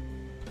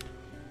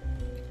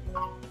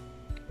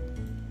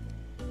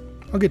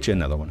 I'll get you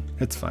another one.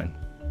 It's fine.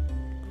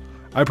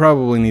 I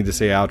probably need to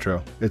say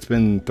outro. It's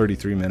been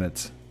 33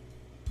 minutes.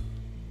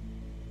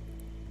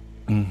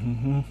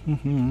 Here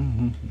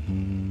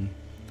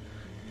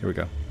we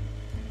go.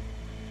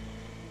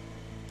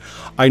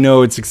 I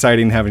know it's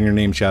exciting having your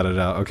name shouted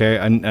out, okay?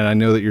 And I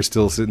know that you're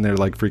still sitting there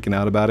like freaking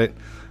out about it.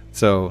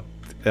 So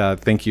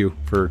thank you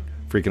for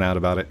freaking out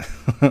about it.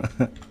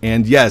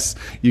 And yes,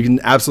 you can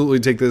absolutely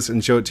take this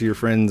and show it to your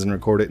friends and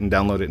record it and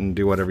download it and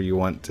do whatever you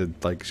want to,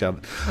 like, shout,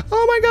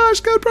 oh my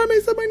gosh, Code Prime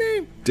said my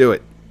name. Do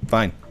it.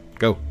 Fine.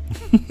 Go.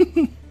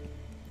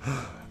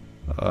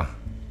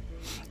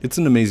 It's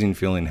an amazing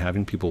feeling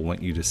having people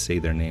want you to say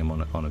their name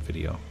on a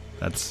video.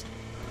 That's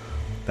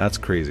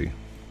crazy.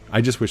 I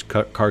just wish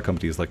car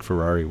companies like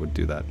Ferrari would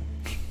do that.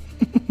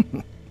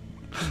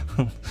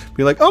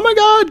 Be like, oh my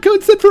god,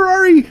 Code said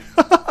Ferrari!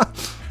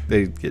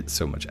 They get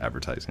so much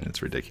advertising,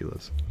 it's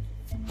ridiculous.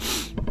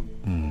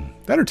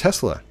 That or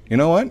Tesla. You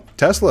know what?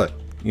 Tesla.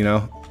 You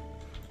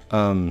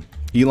know,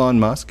 Elon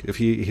Musk, if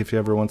he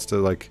ever wants to,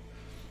 like,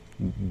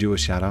 do a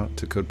shout out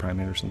to Code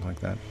Primate or something like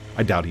that.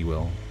 I doubt he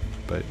will,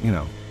 but you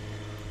know,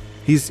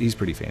 he's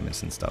pretty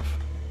famous and stuff.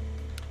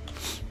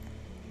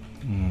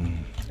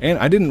 And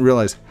I didn't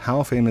realize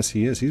how famous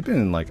he is. He's been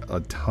in like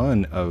a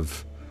ton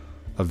of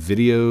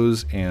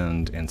videos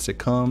and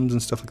sitcoms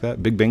and stuff like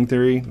that. Big Bang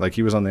Theory, like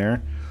he was on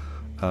there.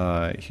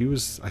 He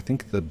was, I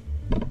think, the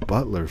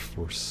butler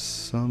for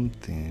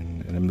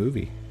something in a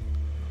movie,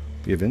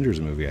 the Avengers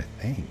movie, I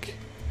think.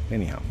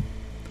 Anyhow,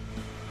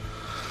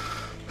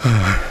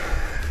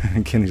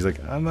 and Kenny's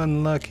like, I'm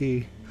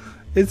unlucky.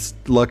 It's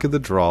luck of the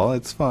draw.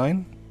 It's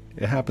fine.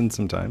 It happens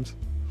sometimes.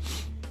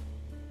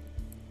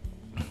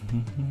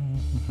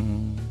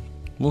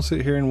 We'll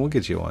sit here and we'll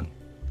get you one.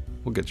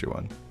 We'll get you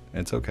one.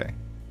 It's okay.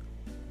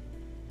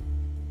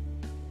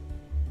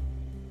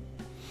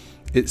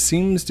 It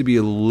seems to be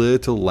a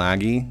little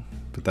laggy,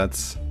 but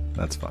that's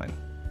fine.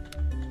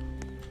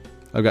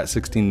 I've got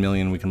 16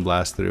 million we can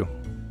blast through.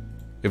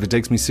 If it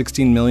takes me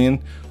 16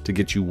 million to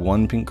get you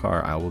one pink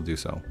car, I will do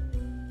so.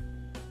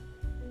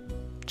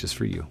 Just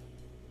for you.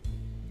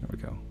 There we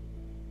go.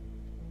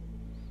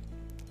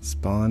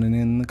 Spawning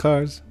in the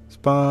cars.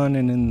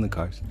 Spawning in the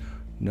cars.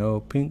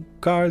 No pink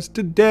cars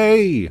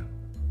today.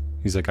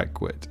 He's like, I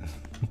quit.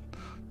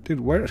 Dude,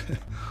 where?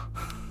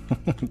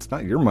 It's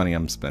not your money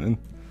I'm spending.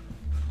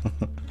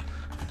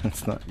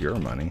 It's not your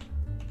money.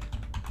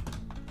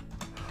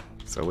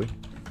 Silly.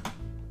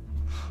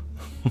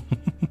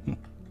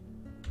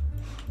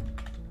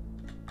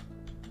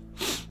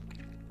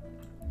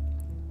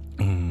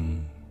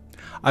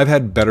 I've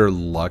had better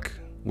luck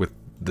with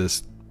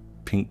this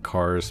pink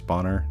car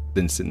spawner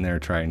than sitting there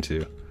trying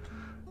to.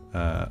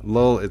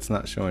 Lol, it's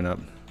not showing up.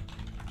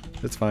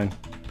 It's fine.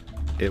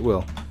 It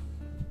will.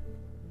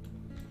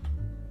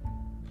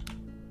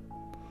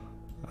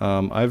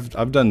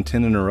 I've done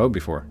 10 in a row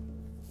before.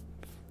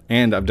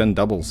 And I've done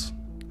doubles.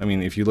 I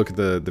mean, if you look at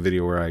the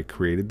video where I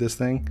created this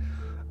thing,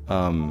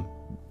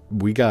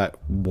 we got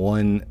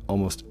one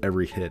almost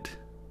every hit.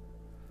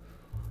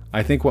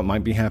 I think what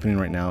might be happening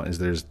right now is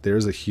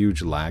there's a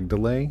huge lag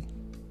delay.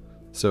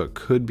 So it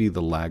could be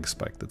the lag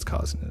spike that's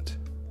causing it.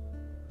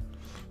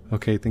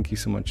 Okay, thank you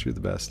so much. You're the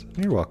best.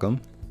 You're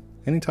welcome.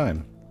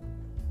 Anytime.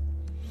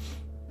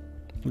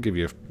 We'll give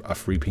you a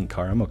free pink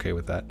car. I'm okay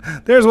with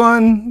that. There's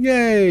one!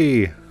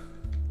 Yay!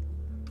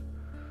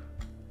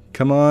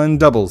 Come on,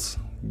 doubles.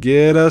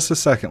 Get us a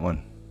second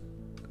one.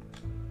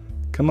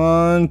 Come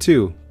on,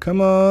 two.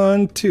 Come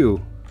on,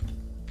 two.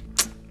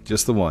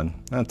 Just the one.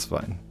 That's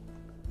fine.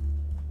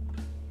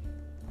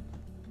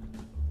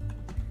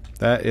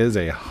 That is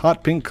a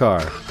hot pink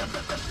car.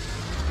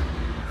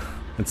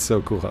 It's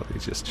so cool how they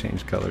just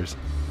change colors.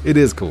 It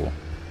is cool.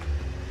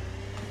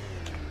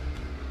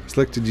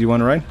 Slick, did you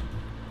want to ride?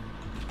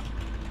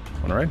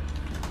 Want to ride?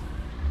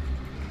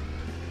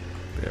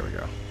 There we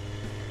go.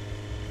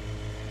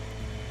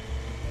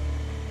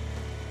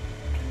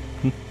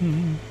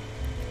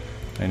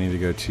 I need to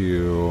go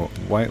to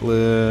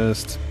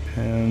whitelist,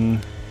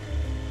 pen,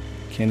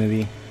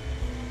 Kennedy,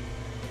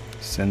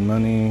 send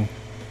money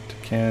to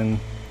Ken,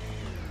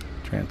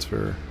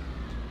 transfer.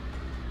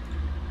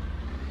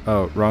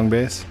 Oh, wrong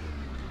base?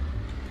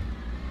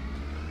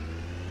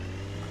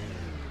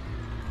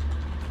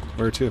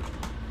 Where to?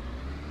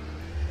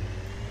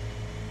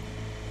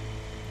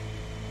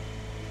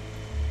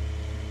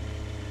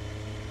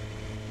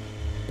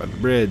 By the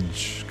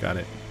bridge. Got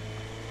it.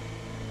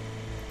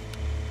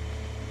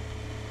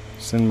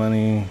 Send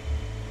money.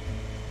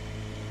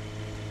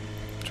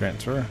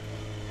 Transfer.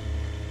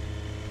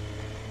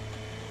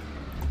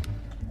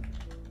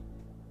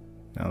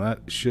 Now that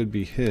should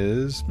be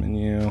his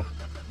menu.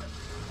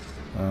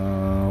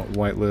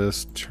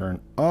 Whitelist,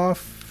 turn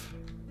off.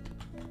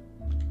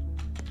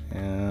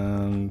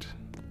 And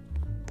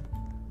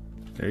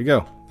there you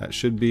go. That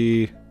should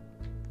be.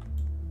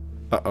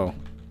 Uh-oh.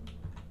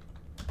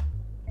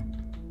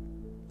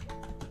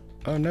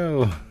 Oh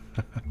no.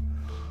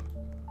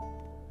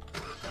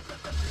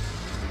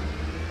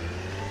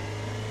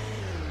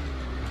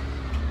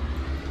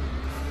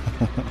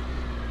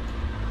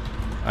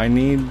 I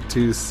need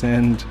to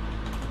send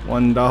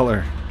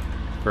 $1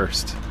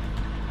 first.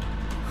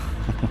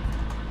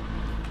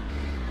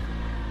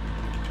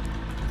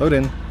 Load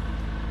in.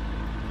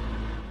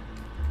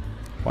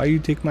 Why you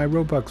take my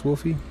Robux,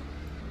 Wolfie?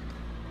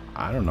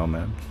 I don't know,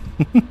 man.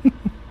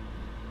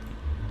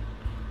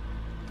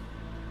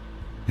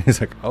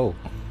 He's like, oh.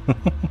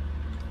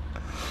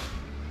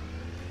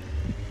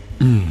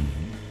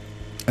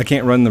 I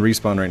can't run the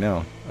respawn right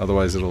now,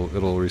 otherwise it'll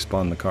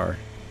respawn the car.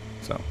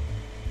 So.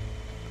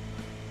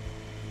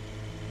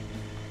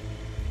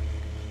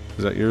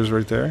 Is that yours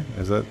right there?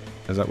 Is that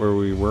where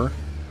we were?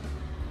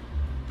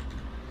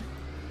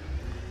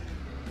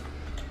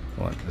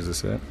 Hold on, is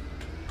this it?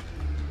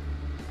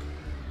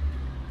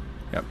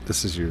 Yep,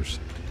 this is yours.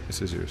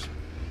 This is yours.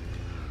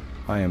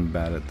 I am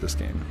bad at this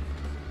game.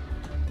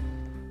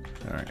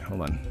 Alright,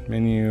 hold on.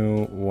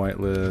 Menu,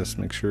 whitelist,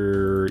 make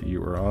sure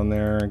you are on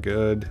there.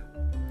 Good.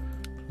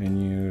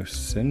 Menu,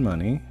 send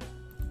money.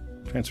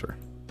 Transfer.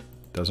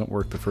 Doesn't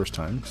work the first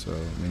time, so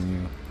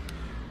menu,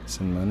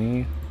 send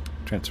money,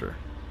 transfer.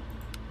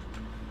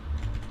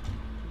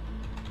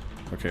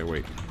 Okay,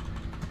 wait.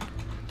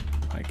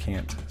 I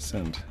can't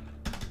send.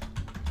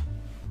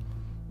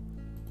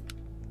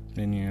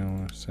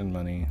 Menu, send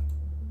money,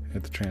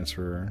 hit the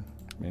transfer.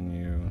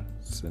 Menu,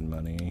 send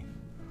money,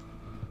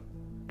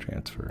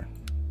 transfer.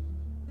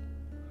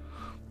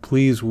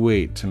 Please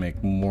wait to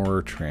make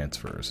more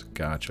transfers.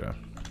 Gotcha.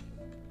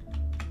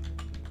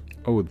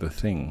 Oh, the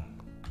thing.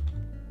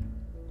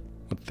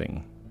 What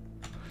thing?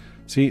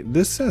 See,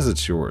 this says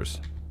it's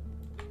yours.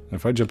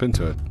 If I jump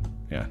into it,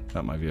 yeah,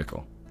 not my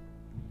vehicle.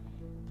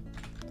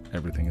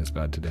 Everything is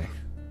bad today.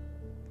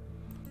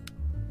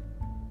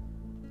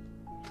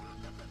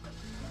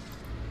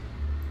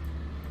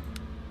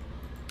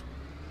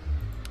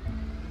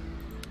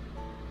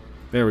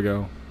 There we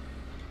go.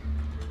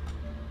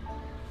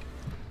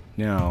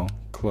 Now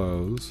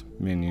close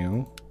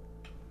menu.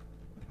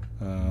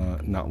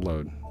 Not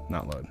load.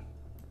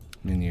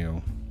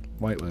 Menu.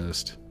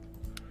 Whitelist.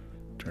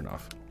 Turn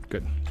off.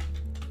 Good.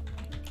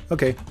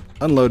 Okay.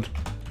 Unload.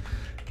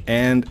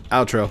 And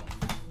outro.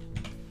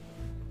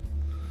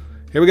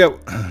 Here we go.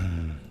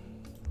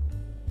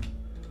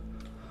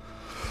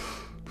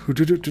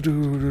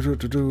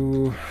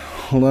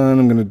 Hold on.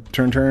 I'm going to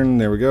turn.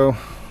 There we go.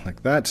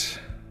 Like that.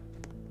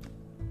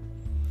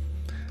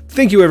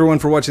 Thank you everyone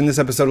for watching this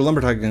episode of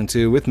Lumber Tycoon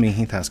 2 with me,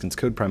 Heath Haskins,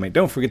 Code Primate.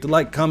 Don't forget to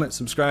like, comment,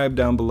 subscribe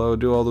down below.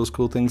 Do all those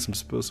cool things I'm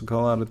supposed to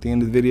call out at the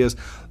end of the videos.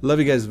 Love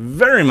you guys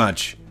very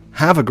much.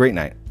 Have a great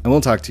night. And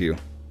we'll talk to you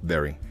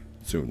very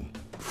soon.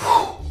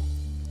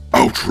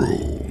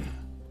 Outro.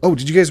 Oh,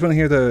 did you guys want to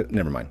hear the...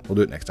 Never mind. We'll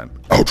do it next time.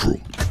 Outro.